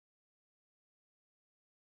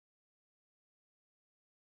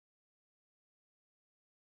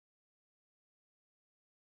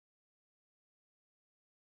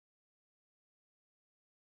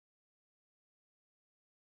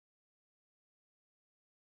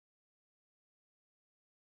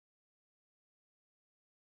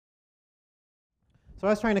So I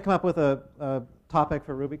was trying to come up with a topic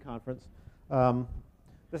for Ruby conference.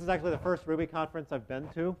 This is actually the first Ruby conference I've been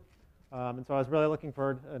to, and so I was really looking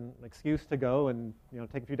for an excuse to go and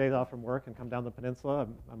take a few days off from work and come down the peninsula.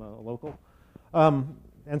 I'm a local,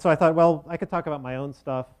 and so I thought, well, I could talk about my own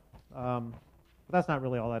stuff, but that's not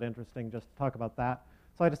really all that interesting. Just to talk about that.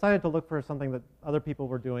 So I decided to look for something that other people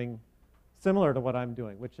were doing similar to what I'm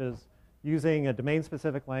doing, which is using a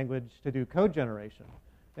domain-specific language to do code generation,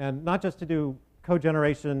 and not just to do code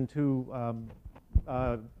generation to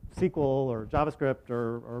SQL or JavaScript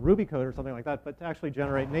or Ruby code or something like that, but to actually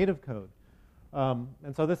generate native code.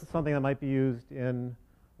 And so this is something that might be used in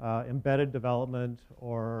embedded development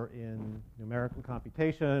or in numerical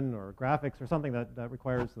computation or graphics or something that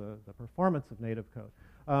requires the performance of native code.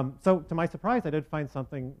 So to my surprise, I did find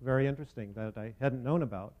something very interesting that I hadn't known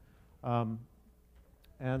about.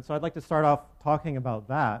 And so I'd like to start off talking about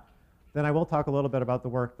that. Then I will talk a little bit about the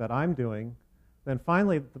work that I'm doing. Then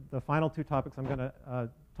finally, the final two topics I'm going to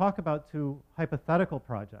talk about two hypothetical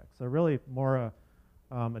projects. So really more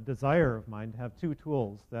a desire of mine to have two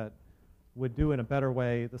tools that would do in a better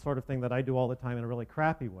way the sort of thing that I do all the time in a really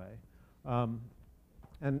crappy way.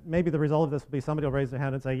 And maybe the result of this will be somebody will raise their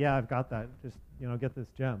hand and say, yeah, I've got that. Just get this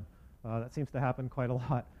gem. That seems to happen quite a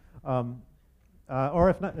lot. Or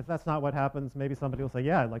if that's not what happens, maybe somebody will say,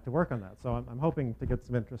 yeah, I'd like to work on that. So I'm hoping to get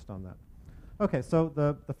some interest on that. Okay, so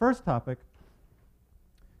the first topic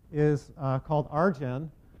is called RGen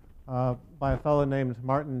by a fellow named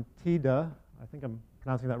Martin Tiede. I think I'm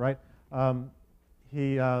pronouncing that right.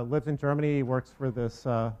 He lives in Germany. He works for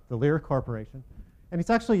the Lear Corporation. And he's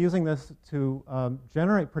actually using this to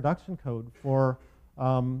generate production code for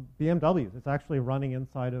BMWs. It's actually running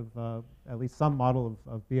inside of at least some model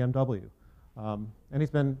of BMW.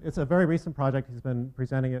 And it's a very recent project. He's been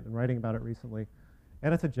presenting it and writing about it recently.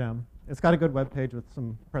 And it's a gem. It's got a good web page with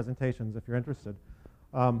some presentations if you're interested.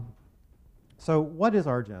 So what is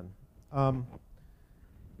RGen?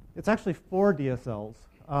 It's actually 4 DSLs.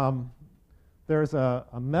 There's a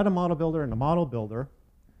meta model builder and a model builder.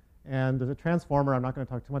 And there's a transformer. I'm not going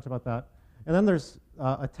to talk too much about that. And then there's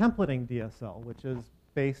a templating DSL, which is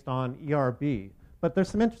based on ERB. But there's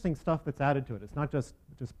some interesting stuff that's added to it. It's not just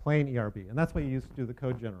plain ERB. And that's what you use to do the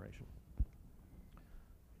code generation.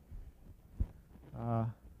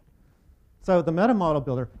 So the meta model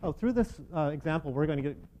builder, through this example, we're going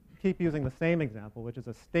to keep using the same example, which is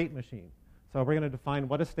a state machine. So we're going to define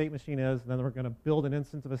what a state machine is, and then we're going to build an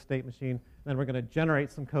instance of a state machine, and then we're going to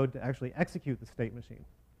generate some code to actually execute the state machine.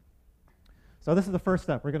 So this is the first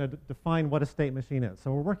step. We're going to define what a state machine is.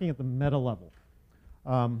 So we're working at the meta level.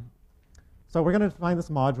 So we're going to define this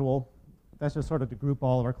module. That's just sort of to group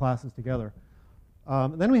all of our classes together.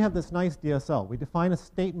 Then we have this nice DSL. We define a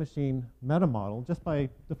state machine meta model just by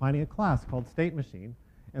defining a class called state machine.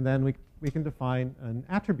 And then we can define an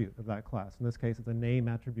attribute of that class. In this case, it's a name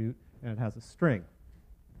attribute, and it has a string.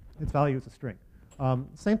 Its value is a string.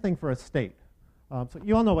 Same thing for a state. So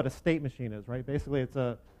you all know what a state machine is, right? Basically, it's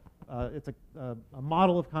a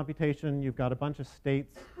model of computation. You've got a bunch of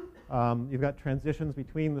states. You've got transitions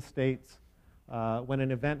between the states. When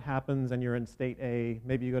an event happens and you're in state A,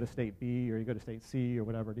 maybe you go to state B or you go to state C or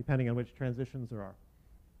whatever, depending on which transitions there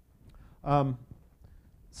are.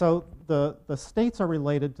 So the states are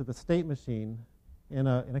related to the state machine in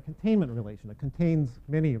a containment relation, a contains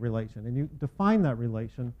many relation. And you define that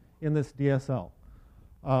relation in this DSL.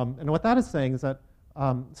 And what that is saying is that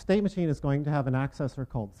state machine is going to have an accessor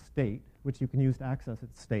called state, which you can use to access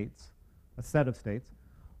its states, a set of states.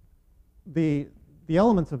 The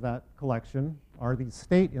elements of that collection are these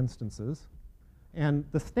state instances. And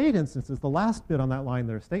the state instances, the last bit on that line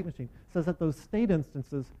there, state machine, says that those state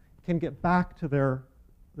instances can get back to their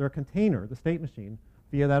container, the state machine,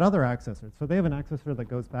 via that other accessor. So they have an accessor that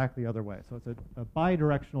goes back the other way. So it's a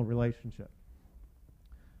bidirectional relationship.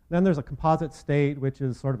 Then there's a composite state, which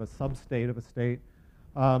is sort of a substate of a state.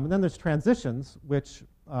 And then there's transitions, which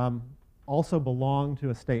also belong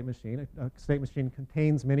to a state machine. A state machine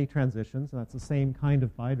contains many transitions, and that's the same kind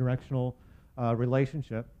of bidirectional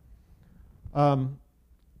relationship. And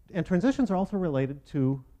transitions are also related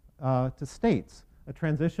to states. A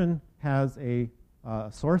transition has a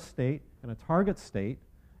source state and a target state,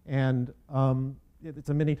 and it's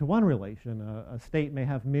a many-to-one relation. A state may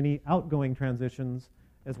have many outgoing transitions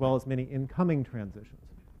as well as many incoming transitions.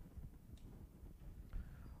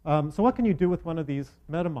 So what can you do with one of these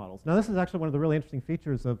meta models? Now, this is actually one of the really interesting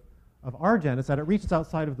features of RGen, is that it reaches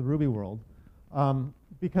outside of the Ruby world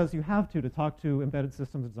because you have to talk to embedded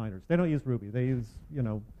systems designers. They don't use Ruby. They use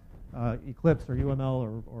Eclipse or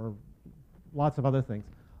UML or lots of other things.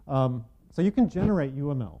 So you can generate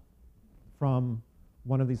UML from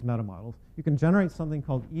one of these meta models. You can generate something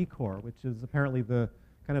called eCore, which is apparently the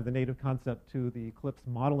kind of the native concept to the Eclipse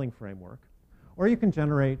modeling framework. Or you can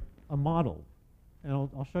generate a model. And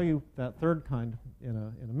I'll show you that third kind in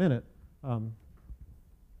a minute.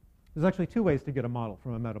 There's actually two ways to get a model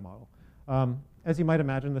from a meta model. As you might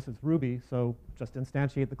imagine, this is Ruby, so just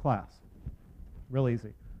instantiate the class. Real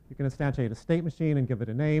easy. You can instantiate a state machine and give it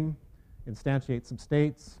a name, instantiate some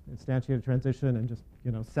states, instantiate a transition, and just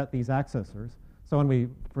set these accessors. So when we,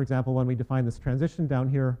 for example, when we define this transition down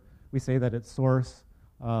here, we say that its source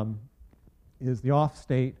is the off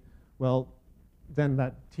state. Well, then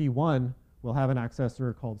that T1 will have an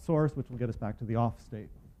accessor called source, which will get us back to the off state.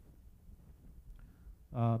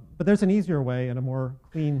 But there's an easier way and a more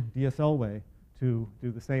clean DSL way to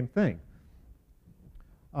do the same thing.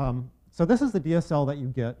 So this is the DSL that you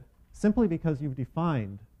get simply because you've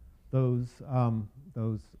defined those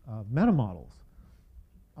meta models.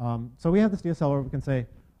 So we have this DSL where we can say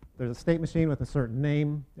there's a state machine with a certain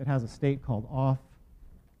name. It has a state called off.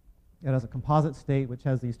 It has a composite state, which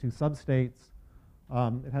has these two substates.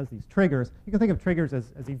 It has these triggers. You can think of triggers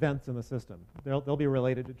as events in the system. They'll be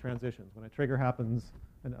related to transitions. When a trigger happens,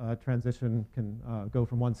 a transition can go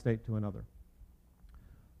from one state to another.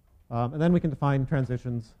 And then we can define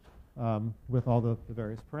transitions with all the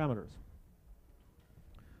various parameters.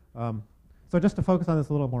 So just to focus on this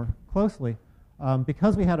a little more closely,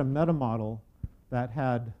 because we had a meta model that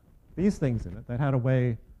had these things in it, that had a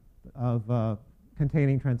way of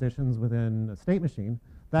containing transitions within a state machine,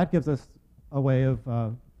 that gives us a way of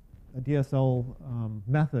a DSL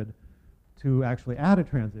method to actually add a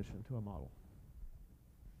transition to a model.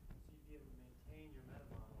 So you'd be able to maintain your meta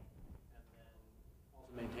model and then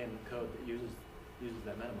also maintain the code that uses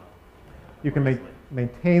that meta model. You can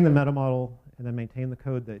maintain the meta model and then maintain the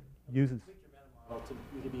code that uses. Tweak your meta model to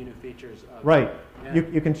give you new features. Right. Yeah.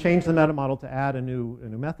 You can change the meta model to add a new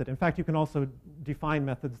method. In fact, you can also define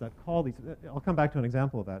methods that call these. I'll come back to an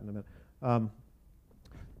example of that in a minute.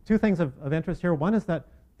 Two things of interest here. One is that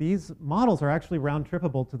these models are actually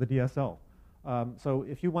round-trippable to the DSL. So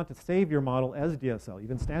if you want to save your model as DSL, you've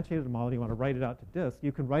instantiated a model, you want to write it out to disk,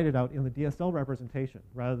 you can write it out in the DSL representation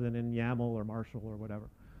rather than in YAML or Marshall or whatever.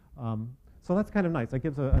 So that's kind of nice. That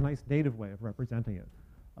gives a nice native way of representing it.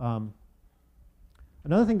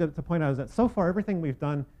 Another thing to point out is that so far everything we've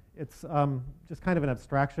done, it's just kind of an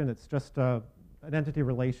abstraction. It's just an entity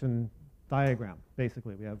relation diagram,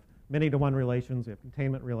 basically. We have many-to-one relations, we have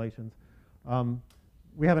containment relations.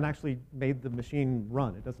 We haven't actually made the machine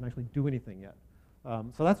run. It doesn't actually do anything yet.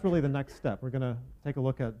 So that's really the next step. We're going to take a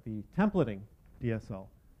look at the templating DSL.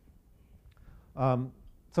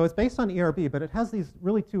 So it's based on ERB, but it has these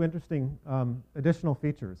really two interesting additional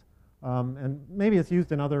features. And maybe it's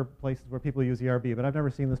used in other places where people use ERB, but I've never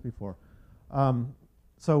seen this before.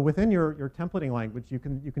 So within your templating language, you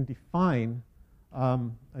can define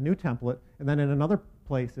a new template, and then in another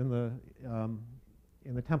place in the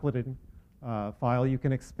templated file, you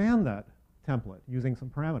can expand that template using some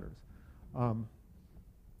parameters.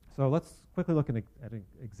 So let's quickly look at an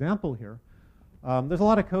example here. There's a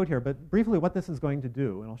lot of code here, but briefly what this is going to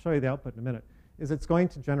do, and I'll show you the output in a minute, is it's going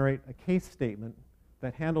to generate a case statement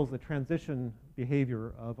that handles the transition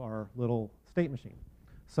behavior of our little state machine.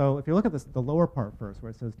 So if you look at the lower part first, where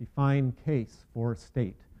it says define case for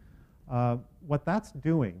state, what that's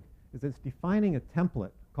doing is it's defining a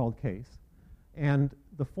template called case, and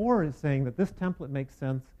the for is saying that this template makes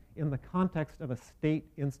sense in the context of a state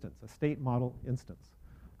instance, a state model instance.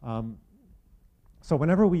 So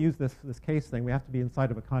whenever we use this case thing, we have to be inside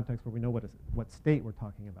of a context where we know what state we're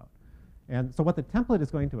talking about. And so what the template is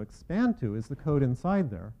going to expand to is the code inside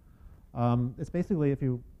there. It's basically,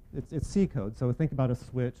 it's C code, so think about a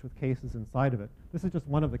switch with cases inside of it. This is just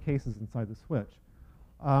one of the cases inside the switch.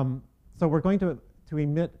 So we're going to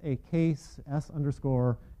emit a case s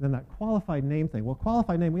underscore, and then that qualified name thing. Well,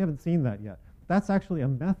 qualified name, we haven't seen that yet. That's actually a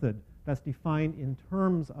method that's defined in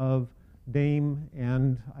terms of name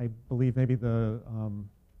and I believe maybe the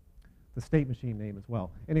state machine name as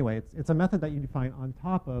well. Anyway, it's a method that you define on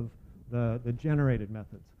top of the generated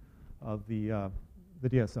methods of the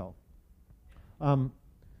DSL.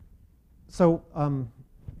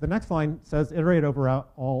 The next line says iterate over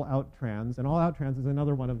all out trans, and all out trans is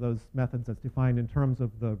another one of those methods that's defined in terms of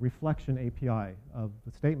the reflection API of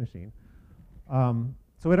the state machine.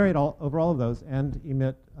 So iterate over all of those and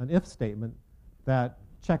emit an if statement that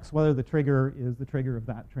checks whether the trigger is the trigger of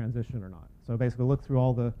that transition or not. So basically look through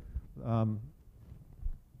all the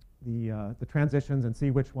transitions and see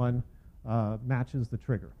which one matches the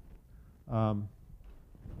trigger. And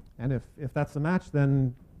if that's the match,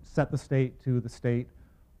 then set the state to the state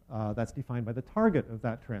that's defined by the target of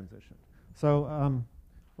that transition. So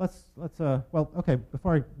well, okay,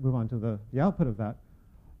 before I move on to the output of that,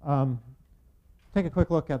 take a quick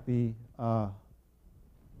look at the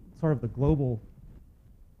sort of the global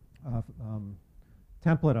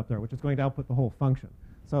template up there, which is going to output the whole function.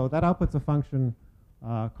 So that outputs a function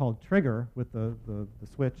called trigger with the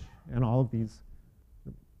switch and all of these,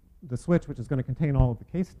 the switch, which is going to contain all of the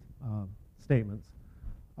case statements.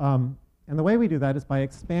 And the way we do that is by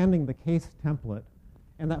expanding the case template.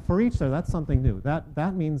 And that for each there, that's something new.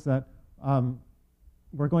 That means that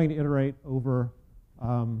we're going to iterate over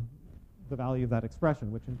the value of that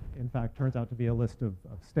expression, which in fact turns out to be a list of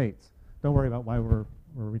states. Don't worry about why we're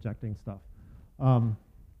rejecting stuff.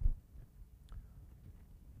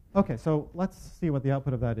 Okay, so let's see what the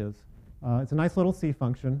output of that is. It's a nice little C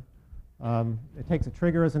function. It takes a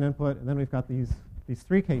trigger as an input, and then we've got these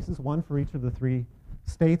three cases, one for each of the three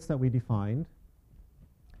states that we defined.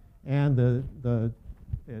 And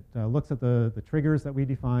it looks at the triggers that we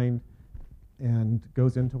defined and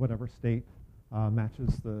goes into whatever state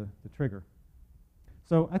matches the trigger.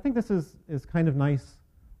 So I think this is kind of nice,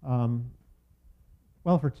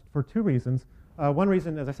 well, for two reasons. One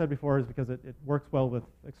reason, as I said before, is because it works well with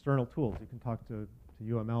external tools. You can talk to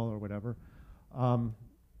UML or whatever.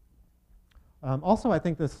 Also, I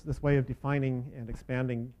think this way of defining and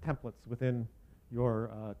expanding templates within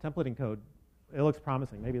your templating code, it looks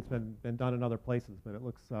promising. Maybe it's been done in other places, but it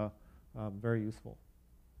looks very useful.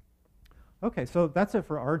 Okay, so that's it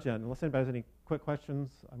for RGen. Unless anybody has any quick questions,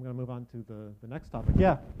 I'm going to move on to the next topic.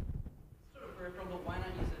 Yeah? Sort of peripheral, but why not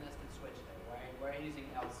use a nested switch there? Why are you using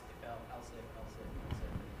else, if, else if,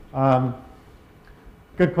 else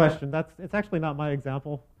if? Good question. It's actually not my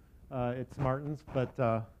example. It's Martin's,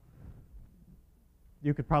 but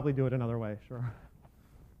you could probably do it another way, sure.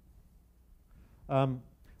 So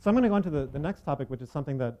I'm going to go on to the next topic, which is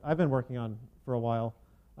something that I've been working on for a while.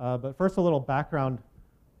 But first, a little background,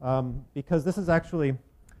 because this is actually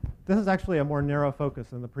a more narrow focus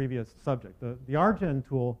than the previous subject. The RGen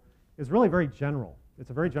tool is really very general. It's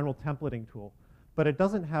a very general templating tool, but it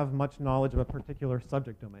doesn't have much knowledge of a particular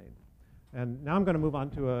subject domain. And now I'm going to move on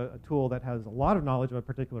to a tool that has a lot of knowledge of a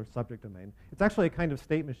particular subject domain. It's actually a kind of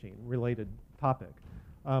state machine related topic,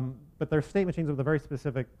 but they're state machines with a very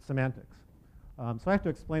specific semantics. So I have to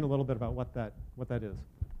explain a little bit about what that is.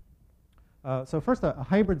 So first, a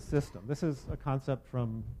hybrid system. This is a concept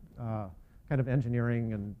from kind of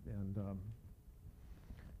engineering and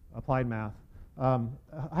applied math. A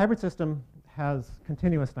hybrid system has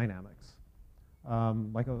continuous dynamics,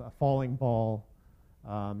 like a falling ball.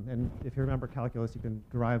 And if you remember calculus, you can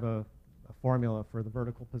derive a formula for the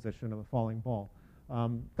vertical position of a falling ball.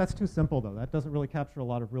 That's too simple, though. That doesn't really capture a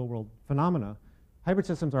lot of real-world phenomena. Hybrid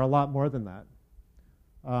systems are a lot more than that.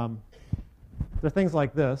 There are things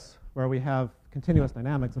like this, where we have continuous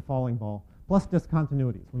dynamics, a falling ball, plus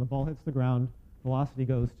discontinuities. When the ball hits the ground, velocity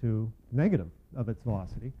goes to negative of its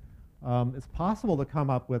velocity. It's possible to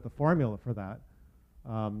come up with a formula for that,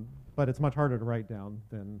 but it's much harder to write down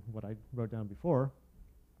than what I wrote down before.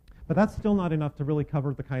 But that's still not enough to really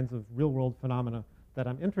cover the kinds of real-world phenomena that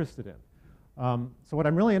I'm interested in. So what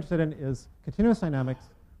I'm really interested in is continuous dynamics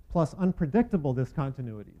plus unpredictable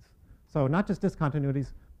discontinuities. So not just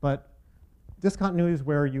discontinuities, but discontinuities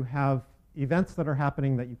where you have events that are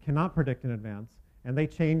happening that you cannot predict in advance, and they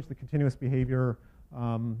change the continuous behavior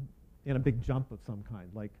in a big jump of some kind,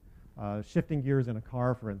 like shifting gears in a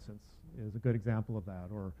car, for instance, is a good example of that,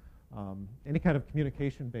 or any kind of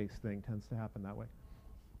communication-based thing tends to happen that way.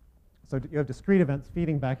 So you have discrete events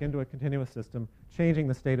feeding back into a continuous system, changing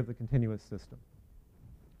the state of the continuous system.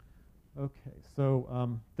 Okay,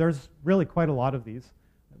 so there's really quite a lot of these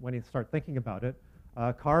when you start thinking about it.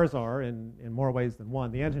 Cars are in more ways than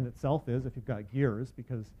one. The engine itself is, if you've got gears,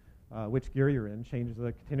 because which gear you're in changes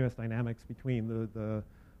the continuous dynamics between the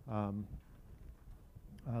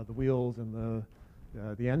wheels and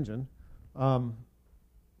the engine.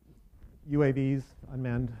 UAVs,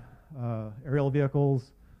 unmanned aerial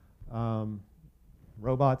vehicles,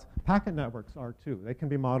 robots. Packet networks are too. They can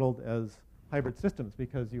be modeled as hybrid systems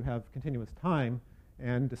because you have continuous time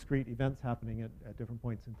and discrete events happening at different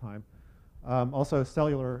points in time. Also,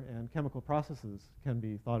 cellular and chemical processes can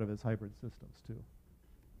be thought of as hybrid systems too.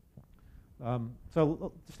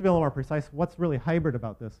 So just to be a little more precise, what's really hybrid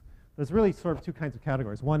about this? There's really sort of two kinds of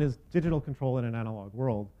categories. One is digital control in an analog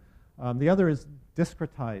world. The other is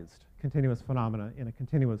discretized continuous phenomena in a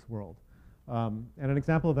continuous world. And an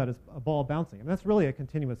example of that is a ball bouncing. And that's really a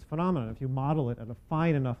continuous phenomenon if you model it at a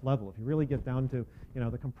fine enough level, if you really get down to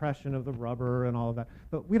the compression of the rubber and all of that.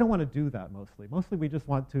 But we don't want to do that mostly. Mostly we just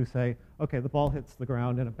want to say, okay, the ball hits the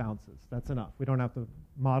ground and it bounces. That's enough. We don't have to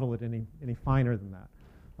model it any finer than that.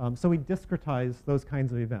 So we discretize those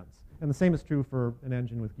kinds of events. And the same is true for an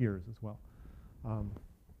engine with gears as well.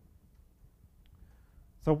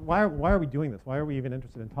 So why are we doing this? Why are we even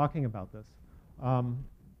interested in talking about this?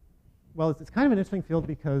 Well, it's kind of an interesting field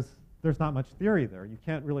because there's not much theory there. You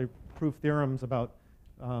can't really prove theorems about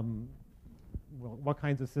well, what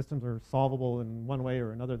kinds of systems are solvable in one way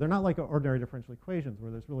or another. They're not like ordinary differential equations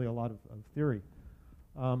where there's really a lot of theory.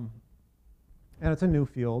 And it's a new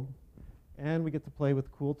field. And we get to play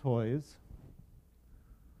with cool toys.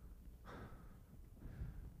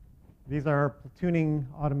 These are platooning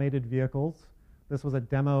automated vehicles. This was a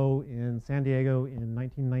demo in San Diego in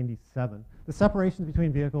 1997. The separation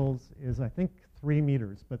between vehicles is, I think, 3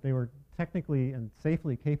 meters, but they were technically and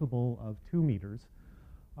safely capable of 2 meters.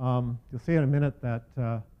 You'll see in a minute that,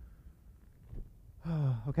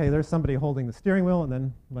 okay, there's somebody holding the steering wheel and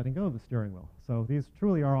then letting go of the steering wheel. So these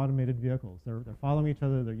truly are automated vehicles. They're following each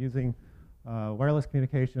other. They're using wireless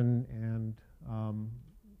communication and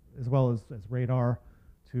as well as radar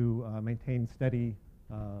to maintain steady,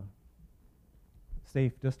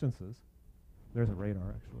 safe distances. There's a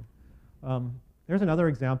radar, actually. There's another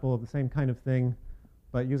example of the same kind of thing,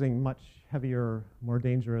 but using much heavier, more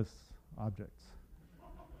dangerous objects.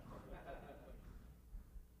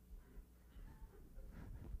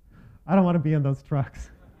 I don't want to be in those trucks.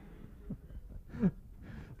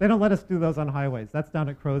 They don't let us do those on highways. That's down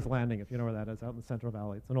at Crow's Landing, if you know where that is, out in the Central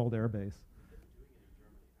Valley. It's an old air base.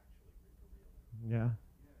 Yeah.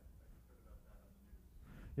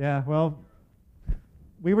 Yeah, well,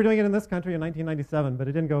 we were doing it in this country in 1997, but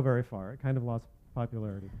it didn't go very far. It kind of lost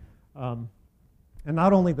popularity. And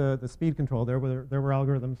not only the speed control, there were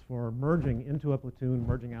algorithms for merging into a platoon,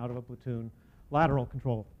 merging out of a platoon, lateral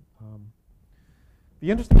control. The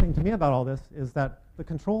interesting thing to me about all this is that the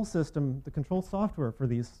control system, the control software for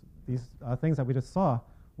these things that we just saw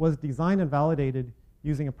was designed and validated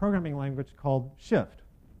using a programming language called Shift.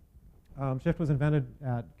 Shift was invented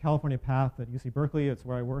at California Path at UC Berkeley. It's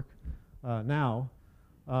where I work now.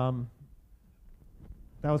 That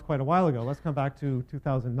was quite a while ago. Let's come back to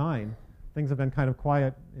 2009. Things have been kind of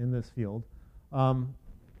quiet in this field.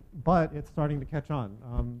 But it's starting to catch on.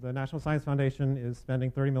 The National Science Foundation is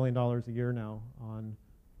spending $30 million a year now on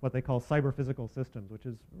what they call cyber-physical systems, which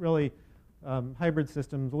is really hybrid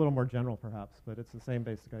systems, a little more general perhaps, but it's the same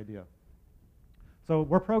basic idea. So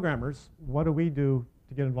we're programmers. What do we do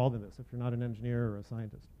to get involved in this if you're not an engineer or a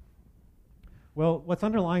scientist? Well, what's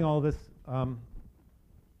underlying all of this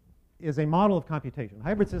is a model of computation. A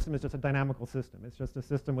hybrid system is just a dynamical system. It's just a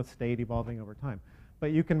system with state evolving over time.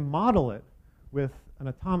 But you can model it with an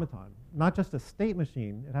automaton, not just a state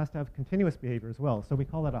machine. It has to have continuous behavior as well. So we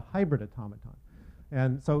call that a hybrid automaton.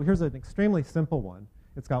 And so here's an extremely simple one.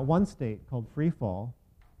 It's got one state called free fall,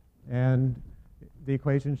 and the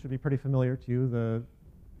equation should be pretty familiar to you. The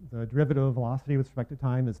derivative of velocity with respect to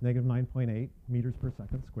time is negative 9.8 meters per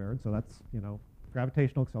second squared. So that's, you know,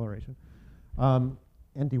 gravitational acceleration.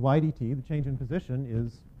 And dy dt, the change in position,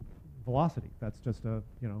 is velocity. That's just a,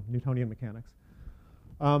 you know, Newtonian mechanics.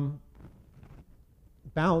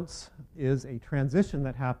 Bounce is a transition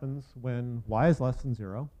that happens when y is less than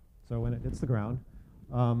 0. So when it hits the ground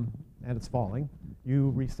and it's falling, you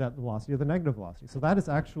reset the velocity of the negative velocity. So that is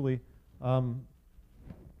actually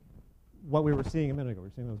what we were seeing a minute ago. We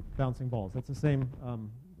were seeing those bouncing balls. That's the same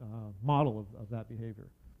model of that behavior.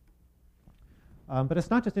 But it's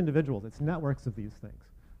not just individuals. It's networks of these things.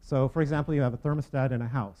 So for example, you have a thermostat in a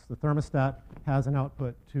house. The thermostat has an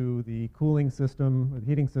output to the cooling system, or the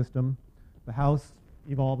heating system. The house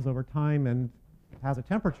evolves over time and has a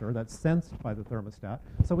temperature that's sensed by the thermostat.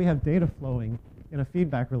 So we have data flowing in a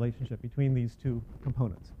feedback relationship between these two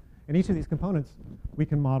components. And each of these components we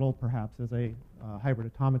can model perhaps as a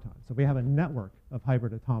hybrid automaton. So we have a network of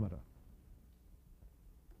hybrid automata.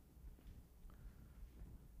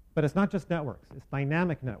 But it's not just networks, it's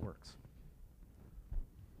dynamic networks.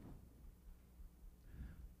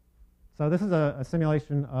 So this is a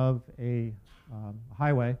simulation of a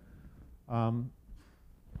highway.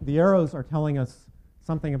 The arrows are telling us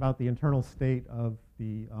something about the internal state of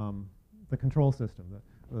the control system.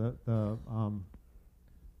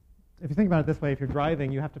 If you think about it this way, if you're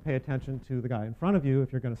driving, you have to pay attention to the guy in front of you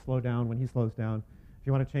if you're going to slow down when he slows down. If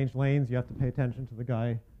you want to change lanes, you have to pay attention to the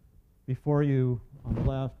guy before you on the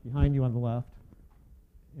left, behind you on the left.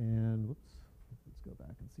 And whoops, let's go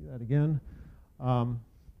back and see that again.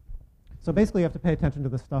 So basically, you have to pay attention to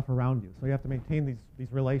the stuff around you. So you have to maintain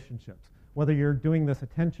these relationships. Whether you're doing this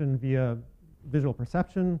attention via visual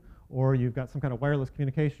perception or you've got some kind of wireless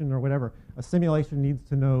communication or whatever, a simulation needs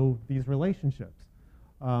to know these relationships.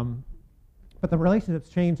 But the relationships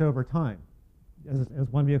change over time. as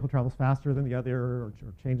one vehicle travels faster than the other or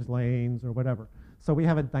changes lanes or whatever. So we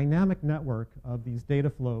have a dynamic network of these data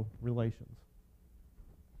flow relations.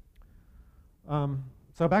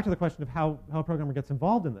 So back to the question of how a programmer gets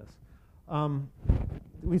involved in this.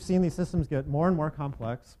 We've seen these systems get more and more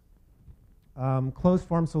complex. Closed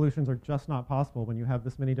form solutions are just not possible when you have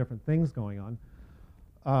this many different things going on.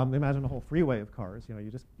 Imagine a whole freeway of cars.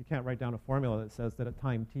 You can't write down a formula that says that at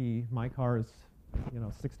time t, my car is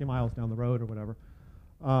 60 miles down the road or whatever.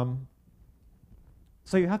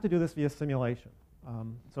 So you have to do this via simulation.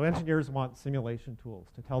 So engineers want simulation tools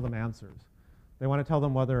to tell them answers. They want to tell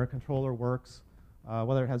them whether a controller works,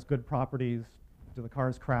 whether it has good properties, do the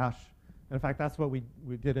cars crash. And in fact, that's what we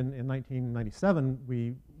did in 1997.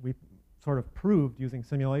 We sort of proved using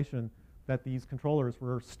simulation that these controllers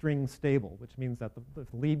were string stable, which means that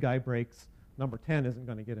if the lead guy breaks, number 10 isn't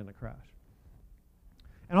going to get in a crash.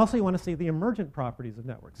 And also you want to see the emergent properties of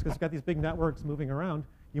networks, because you've got these big networks moving around.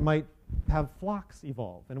 You might have flocks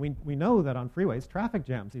evolve. And we know that on freeways, traffic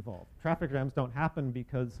jams evolve. Traffic jams don't happen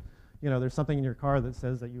because there's something in your car that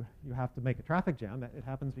says that you have to make a traffic jam. It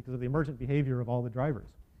happens because of the emergent behavior of all the drivers.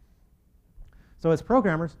 So as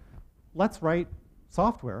programmers, let's write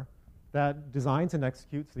software that designs and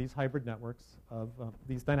executes these hybrid networks of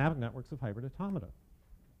these dynamic networks of hybrid automata.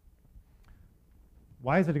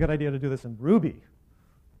 Why is it a good idea to do this in Ruby?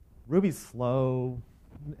 Ruby's slow.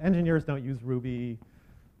 Engineers don't use Ruby.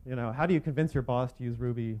 How do you convince your boss to use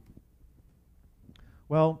Ruby?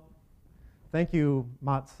 Well, thank you,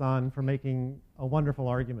 Mat-san, for making a wonderful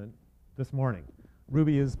argument this morning.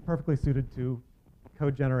 Ruby is perfectly suited to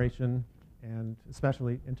code generation and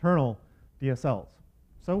especially internal DSLs.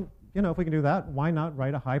 So, if we can do that, why not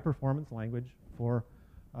write a high-performance language for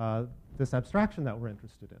this abstraction that we're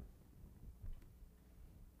interested in?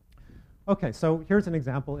 Okay, so here's an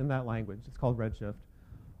example in that language. It's called Redshift.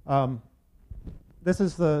 This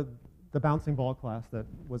is the bouncing ball class that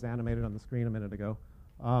was animated on the screen a minute ago.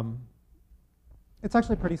 It's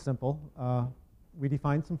actually pretty simple. We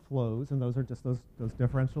define some flows, and those are just those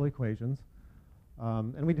differential equations.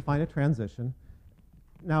 And we define a transition.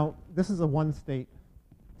 Now, this is a one-state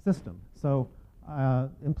system. So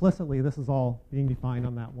implicitly, this is all being defined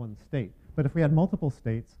on that one state. But if we had multiple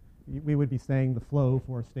states, we would be saying the flow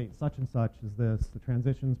for state such and such is this. The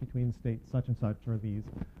transitions between states such and such are these.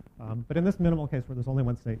 But in this minimal case where there's only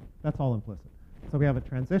one state, that's all implicit. So we have a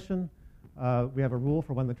transition. We have a rule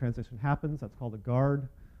for when the transition happens. That's called a guard.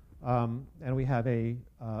 And we have a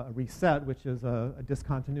reset, which is a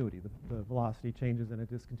discontinuity. The velocity changes in a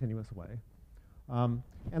discontinuous way.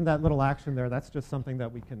 And that little action there, that's just something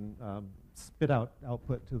that we can spit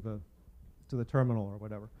output to the terminal or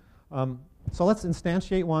whatever. So let's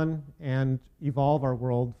instantiate one and evolve our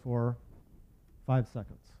world for 5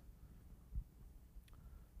 seconds.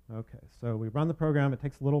 Okay, so we run the program. It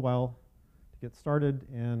takes a little while to get started.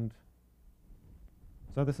 And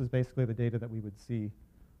so this is basically the data that we would see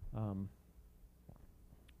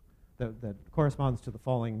that corresponds to the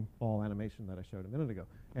falling ball animation that I showed a minute ago.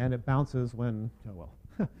 And it bounces when,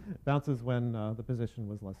 bounces when the position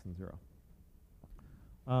was less than 0.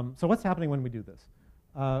 So what's happening when we do this?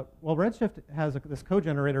 Well, Redshift has this code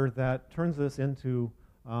generator that turns this into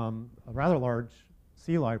a rather large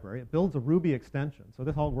C library. It builds a Ruby extension. So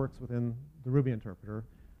this all works within the Ruby interpreter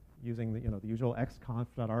using the usual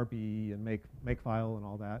xconf.rb and makefile and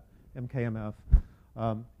all that, mkmf.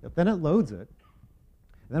 Then it loads it.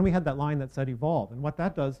 And then we had that line that said evolve. And what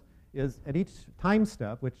that does is at each time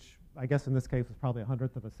step, which I guess in this case was probably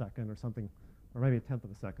 1/100 of a second or something, or maybe 1/10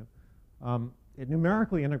 of a second, it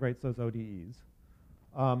numerically integrates those ODEs.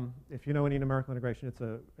 If you know any numerical integration, it's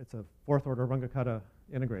a 4th order Runge-Kutta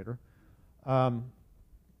integrator.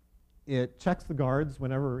 It checks the guards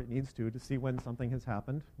whenever it needs to see when something has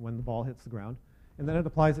happened, when the ball hits the ground, and then it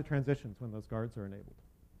applies the transitions when those guards are enabled.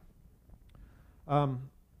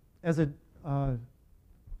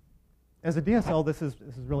 As a DSL, this is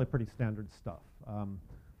really pretty standard stuff.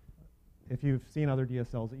 If you've seen other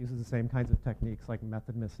DSLs, it uses the same kinds of techniques like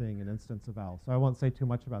method missing and instance eval. So I won't say too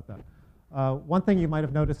much about that. One thing you might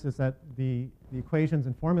have noticed is that the equations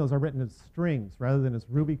and formulas are written as strings rather than as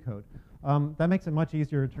Ruby code. That makes it much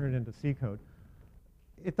easier to turn it into C code.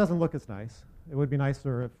 It doesn't look as nice. It would be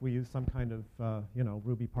nicer if we use some kind of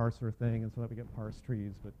Ruby parser thing, and so that we get parse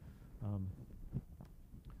trees. But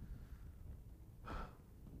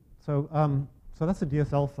so that's the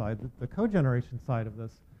DSL side. The code generation side of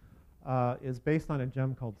this is based on a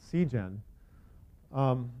gem called CGen.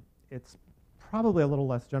 It's probably a little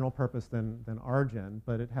less general purpose than RGen,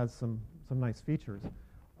 but it has some nice features.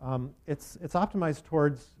 It's optimized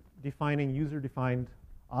towards defining user-defined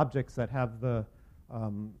objects that have the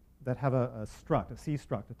that have a struct, a C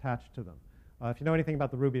struct attached to them. If you know anything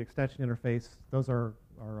about the Ruby extension interface, those are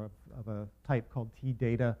of a type called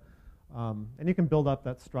tData. And you can build up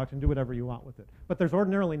that struct and do whatever you want with it. But there's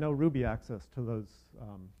ordinarily no Ruby access to those,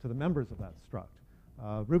 to the members of that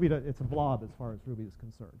struct. Ruby, it's a blob as far as Ruby is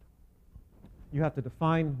concerned. You have to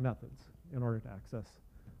define methods in order to access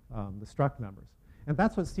the struct members. And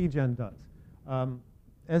that's what cgen does.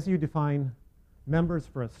 As you define members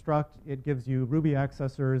for a struct, it gives you Ruby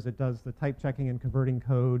accessors. It does the type checking and converting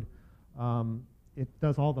code. It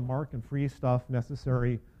does all the mark and free stuff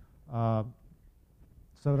necessary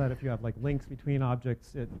so that if you have like links between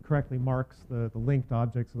objects, it correctly marks the linked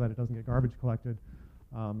object so that it doesn't get garbage collected.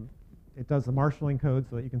 It does the marshalling code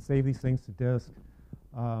so that you can save these things to disk,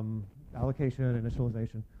 allocation,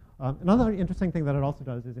 initialization. Another interesting thing that it also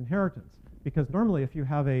does is inheritance, because normally if you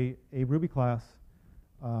have a Ruby class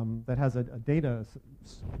that has a tData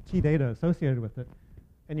associated with it,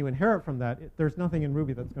 and you inherit from that, there's nothing in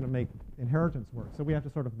Ruby that's going to make inheritance work. So we have to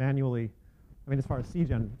sort of manually, I mean, as far as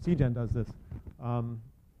cgen does this,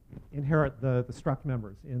 inherit the struct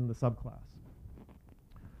members in the subclass.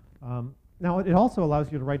 Now, it also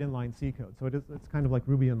allows you to write inline C code. So it's kind of like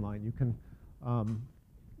Ruby inline. You can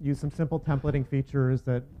use some simple templating features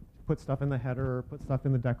that put stuff in the header, put stuff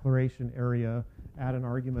in the declaration area, add an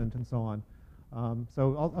argument, and so on.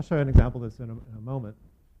 So I'll show you an example of this in a moment.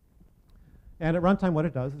 And at runtime, what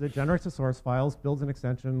it does is it generates the source files, builds an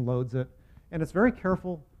extension, loads it, and it's very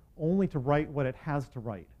careful only to write what it has to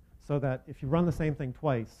write, so that if you run the same thing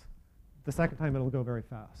twice, the second time it'll go very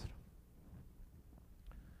fast.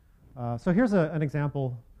 So here's an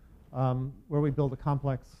example where we build a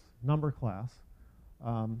complex number class.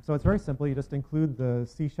 So it's very simple. You just include the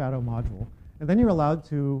cshadow module, and then you're allowed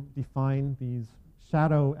to define these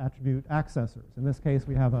shadow attribute accessors. In this case,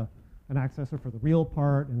 we have an accessor for the real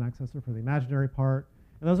part, an accessor for the imaginary part,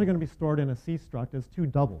 and those are going to be stored in a C struct as two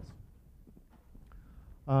doubles.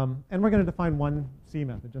 And we're going to define one C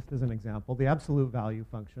method, just as an example, the absolute value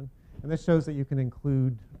function. And this shows that you can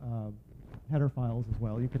include header files as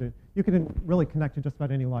well. You could really connect to just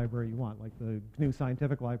about any library you want, like the GNU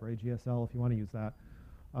Scientific Library, GSL, if you want to use that.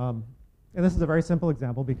 And this is a very simple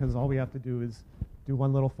example because all we have to do is do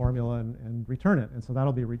one little formula and return it. And so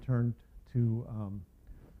that'll be returned to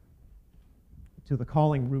the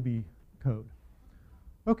calling Ruby code.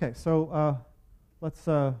 OK, so let's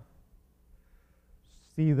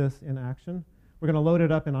see this in action. We're going to load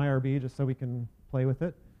it up in IRB just so we can play with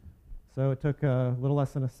it. So it took a little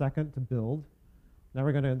less than a second to build. Now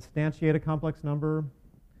we're going to instantiate a complex number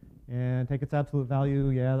and take its absolute value.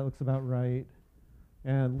 Yeah, that looks about right.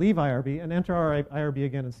 And leave IRB and enter our IRB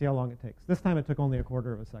again and see how long it takes. This time it took only a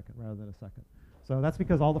quarter of a second rather than a second. So that's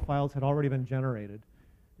because all the files had already been generated.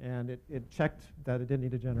 And it checked that it didn't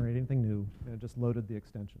need to generate anything new. And it just loaded the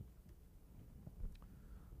extension.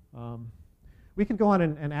 We could go on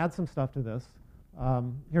and add some stuff to this.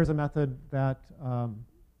 Here's a method that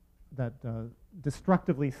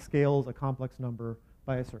destructively scales a complex number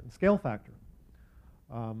by a certain scale factor.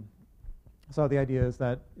 So the idea is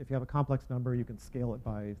that if you have a complex number, you can scale it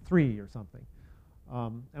by 3 or something.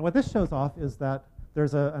 And what this shows off is that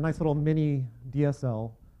there's a nice little mini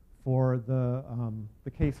DSL for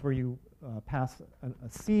the case where you pass a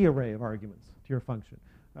C array of arguments to your function.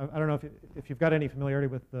 I don't know if you've got any familiarity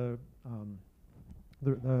with the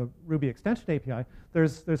Ruby extension API.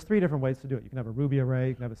 There's 3 different ways to do it. You can have a Ruby array,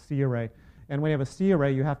 you can have a C array. And when you have a C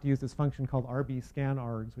array, you have to use this function called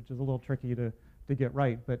RBScanArgs, which is a little tricky to get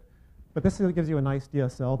right. But this gives you a nice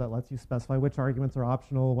DSL that lets you specify which arguments are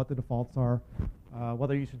optional, what the defaults are,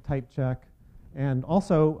 whether you should type check, and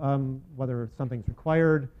also whether something's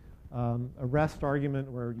required, a rest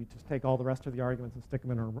argument where you just take all the rest of the arguments and stick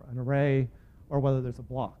them in an array, or whether there's a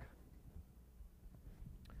block.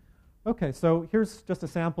 OK, so here's just a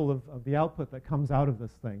sample of the output that comes out of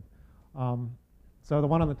this thing. So the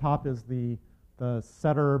one on the top is the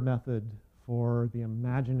setter method for the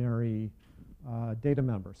imaginary data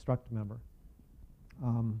member, struct member.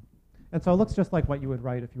 And so it looks just like what you would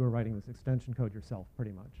write if you were writing this extension code yourself,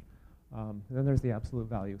 pretty much. And then there's the absolute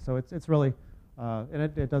value. So it's really, and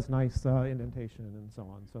it does nice indentation and so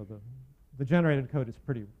on. So the generated code is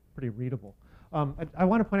pretty readable. I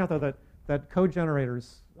want to point out, though, that code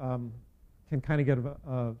generators can kind of get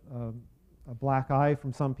a black eye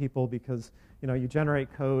from some people because you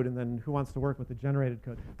generate code and then who wants to work with the generated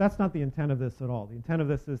code? That's not the intent of this at all. The intent of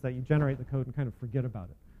this is that you generate the code and kind of forget about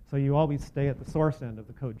it. So you always stay at the source end of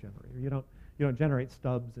the code generator. You don't generate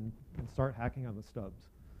stubs and start hacking on the stubs.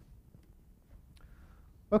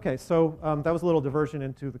 OK, so that was a little diversion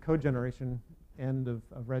into the code generation end of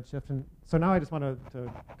Redshift. And so now I just want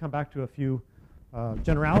to come back to a few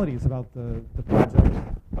generalities about the project.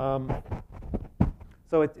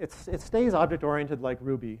 So it stays object-oriented like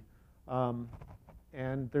Ruby.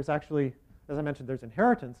 And there's actually, as I mentioned, there's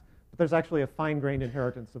inheritance, but there's actually a fine-grained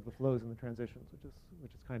inheritance of the flows and the transitions, which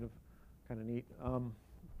is kind of neat.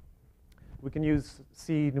 We can use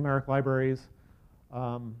C numeric libraries.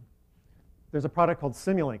 There's a product called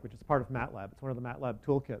Simulink, which is part of MATLAB. It's one of the MATLAB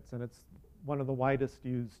toolkits, and it's one of the widest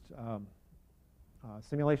used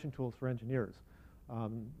simulation tools for engineers.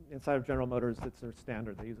 Inside of General Motors, it's their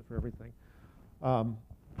standard. They use it for everything.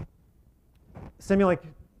 Simulink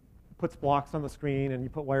puts blocks on the screen, and you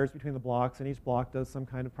put wires between the blocks, and each block does some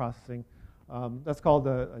kind of processing. That's called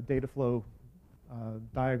a data flow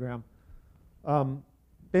diagram.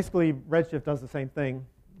 Basically, Redshift does the same thing,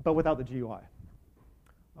 but without the GUI.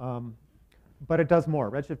 But it does more.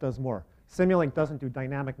 Redshift does more. Simulink doesn't do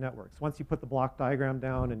dynamic networks. Once you put the block diagram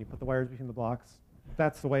down and you put the wires between the blocks,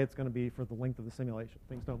 that's the way it's going to be for the length of the simulation.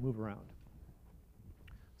 Things don't move around.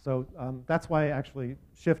 So that's why actually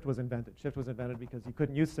Shift was invented. Shift was invented because you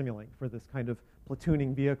couldn't use Simulink for this kind of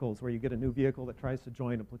platooning vehicles where you get a new vehicle that tries to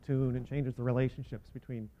join a platoon and changes the relationships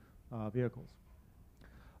between vehicles.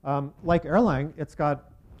 Like Erlang, it's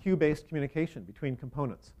got queue-based communication between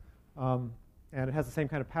components. And it has the same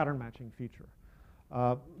kind of pattern matching feature.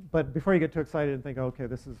 But before you get too excited and think, oh, okay,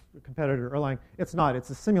 this is a competitor to Erlang, it's not. It's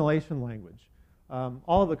a simulation language.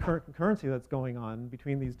 All of the current concurrency that's going on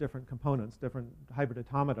between these different components, different hybrid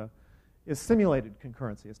automata, is simulated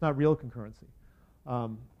concurrency. It's not real concurrency.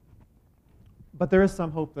 But there is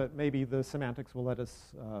some hope that maybe the semantics will let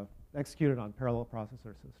us execute it on parallel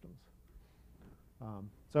processor systems.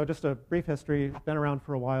 So just a brief history. Been around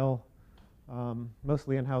for a while,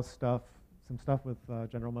 mostly in-house stuff, some stuff with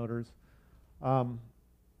General Motors.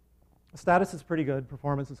 Status is pretty good.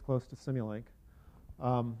 Performance is close to Simulink.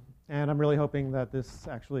 And I'm really hoping that this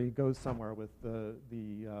actually goes somewhere with the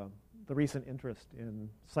recent interest in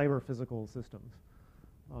cyber physical systems.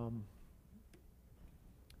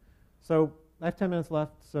 So I have 10 minutes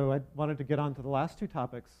left, so I wanted to get on to the last two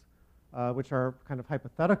topics, which are kind of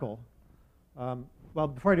hypothetical. Well,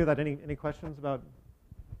 before I do that, any questions about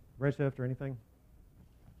Redshift or anything?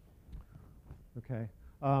 Okay.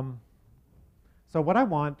 So what I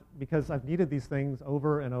want, because I've needed these things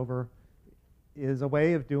over and over, is a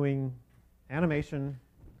way of doing animation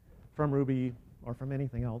from Ruby or from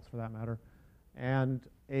anything else for that matter, and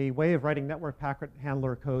a way of writing network packet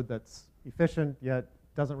handler code that's efficient yet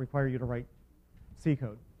doesn't require you to write C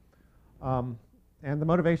code. And the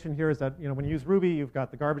motivation here is that when you use Ruby, you've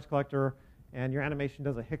got the garbage collector, and your animation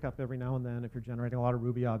does a hiccup every now and then if you're generating a lot of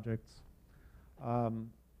Ruby objects.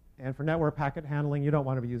 And for network packet handling, you don't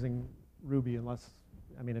want to be using Ruby unless,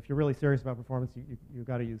 if you're really serious about performance, you've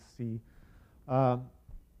got to use C. And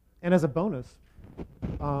as a bonus,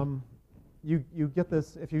 you get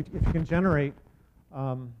this if you can generate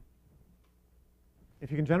some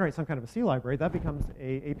kind of a C library, that becomes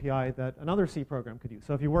an API that another C program could use.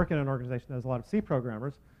 So if you work in an organization that has a lot of C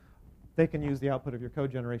programmers, they can use the output of your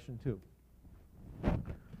code generation too.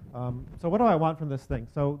 So what do I want from this thing?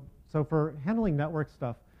 So for handling network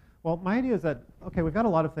stuff, well, my idea is that, okay, we've got a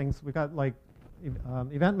lot of things. We've got like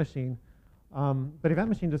Event Machine, but Event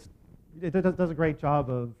Machine does a great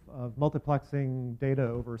job of multiplexing data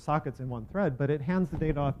over sockets in one thread, but it hands the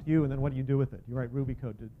data off to you, and then what do you do with it? You write Ruby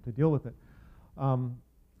code to deal with it.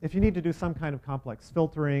 If you need to do some kind of complex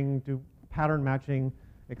filtering, do pattern matching,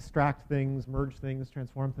 extract things, merge things,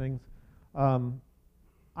 transform things,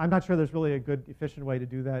 I'm not sure there's really a good, efficient way to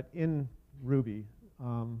do that in Ruby.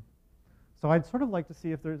 So I'd sort of like to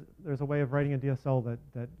see if there's a way of writing a DSL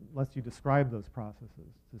that lets you describe those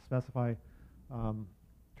processes, to specify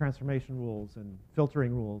transformation rules and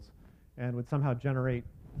filtering rules, and would somehow generate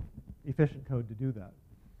efficient code to do that.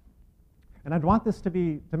 And I'd want this to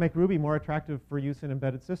make Ruby more attractive for use in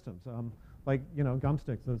embedded systems, like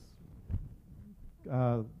gumsticks, those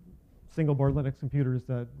single board Linux computers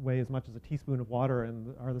that weigh as much as a teaspoon of water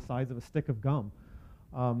and are the size of a stick of gum.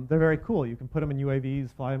 They're very cool. You can put them in UAVs,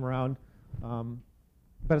 fly them around,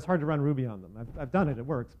 but it's hard to run Ruby on them. I've done it. It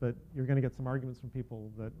works, but you're going to get some arguments from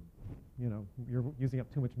people that you're using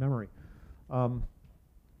up too much memory.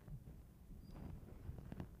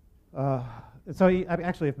 So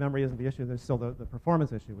actually, if memory isn't the issue, there's still the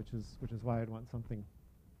performance issue, which is why I'd want some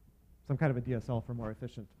kind of a DSL for more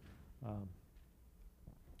efficient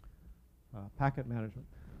packet management.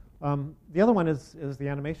 The other one is the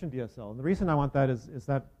animation DSL, and the reason I want that is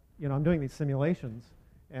that I'm doing these simulations,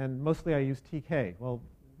 and mostly I use TK. Well,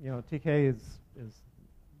 TK is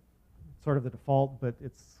sort of the default, but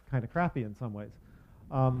it's kind of crappy in some ways.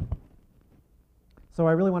 So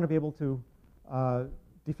I really want to be able to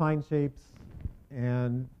define shapes,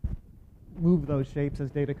 and move those shapes as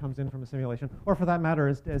data comes in from a simulation, or for that matter,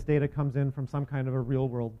 as data comes in from some kind of a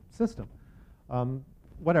real-world system.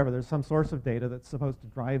 Whatever, there's some source of data that's supposed to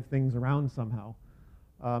drive things around somehow.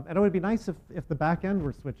 And it would be nice if the back end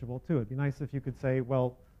were switchable, too. It'd be nice if you could say,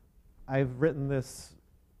 well, I've written this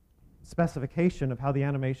specification of how the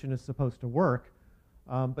animation is supposed to work,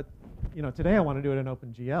 but today I want to do it in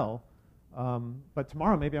OpenGL, but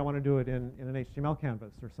tomorrow maybe I want to do it in an HTML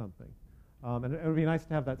canvas or something. And it would be nice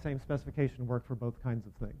to have that same specification work for both kinds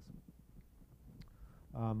of things.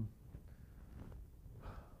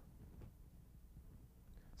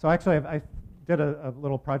 So actually, I did a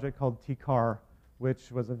little project called tcar,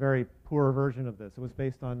 which was a very poor version of this. It was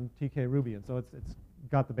based on TK Ruby, and so it's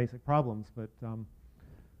got the basic problems, but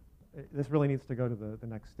this really needs to go to the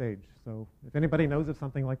next stage. So if anybody knows of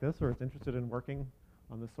something like this or is interested in working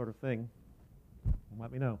on this sort of thing,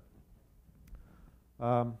 let me know.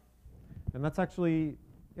 And that's actually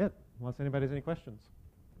it, unless anybody has any questions.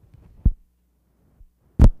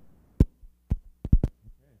 Okay.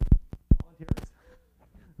 Volunteers?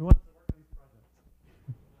 Who wants to work on these projects?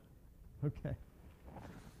 Okay.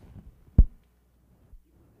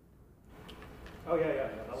 Oh, yeah.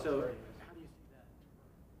 So how do you see that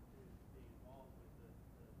being involved with the things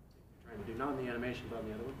you're trying to do? Not in the animation, but on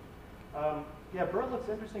the other one? Yeah, BERT looks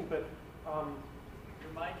interesting, but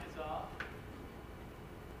Your mic is off.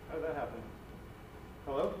 how did that happen?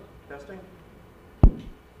 Hello? Testing? Check.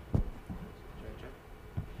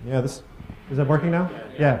 Yeah, is that working now?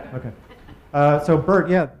 Yeah. Okay. So BERT,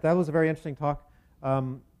 yeah, that was a very interesting talk.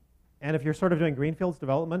 And if you're sort of doing greenfields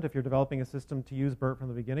development, if you're developing a system to use BERT from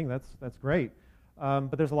the beginning, that's great.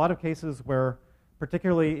 But there's a lot of cases where,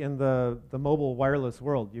 particularly in the mobile wireless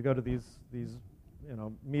world, you go to these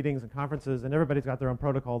meetings and conferences, and everybody's got their own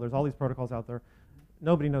protocol. There's all these protocols out there.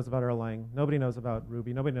 Nobody knows about Erlang. Nobody knows about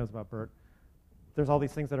Ruby. Nobody knows about BERT. There's all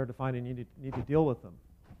these things that are defined, and you need to deal with them.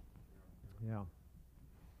 Yeah.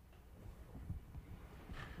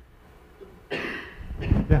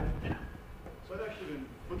 Yeah. So I've actually been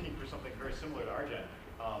looking for something very similar to RGen,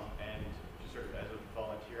 and just sort of as a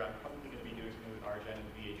volunteer, I'm probably going to be doing something with RGen and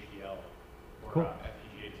VHDL for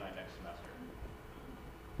FPGA design next semester.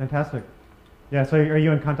 Fantastic. Yeah, so are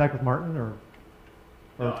you in contact with Martin, or?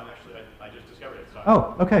 No, I'm actually, I just discovered it. So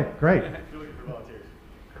Oh, okay, great. I'm looking for volunteers.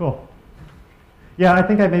 Cool. Yeah, I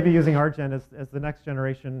think I may be using RGen as the next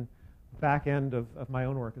generation back end of my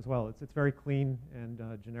own work as well. It's very clean and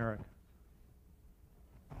generic.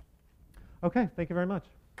 Okay, thank you very much.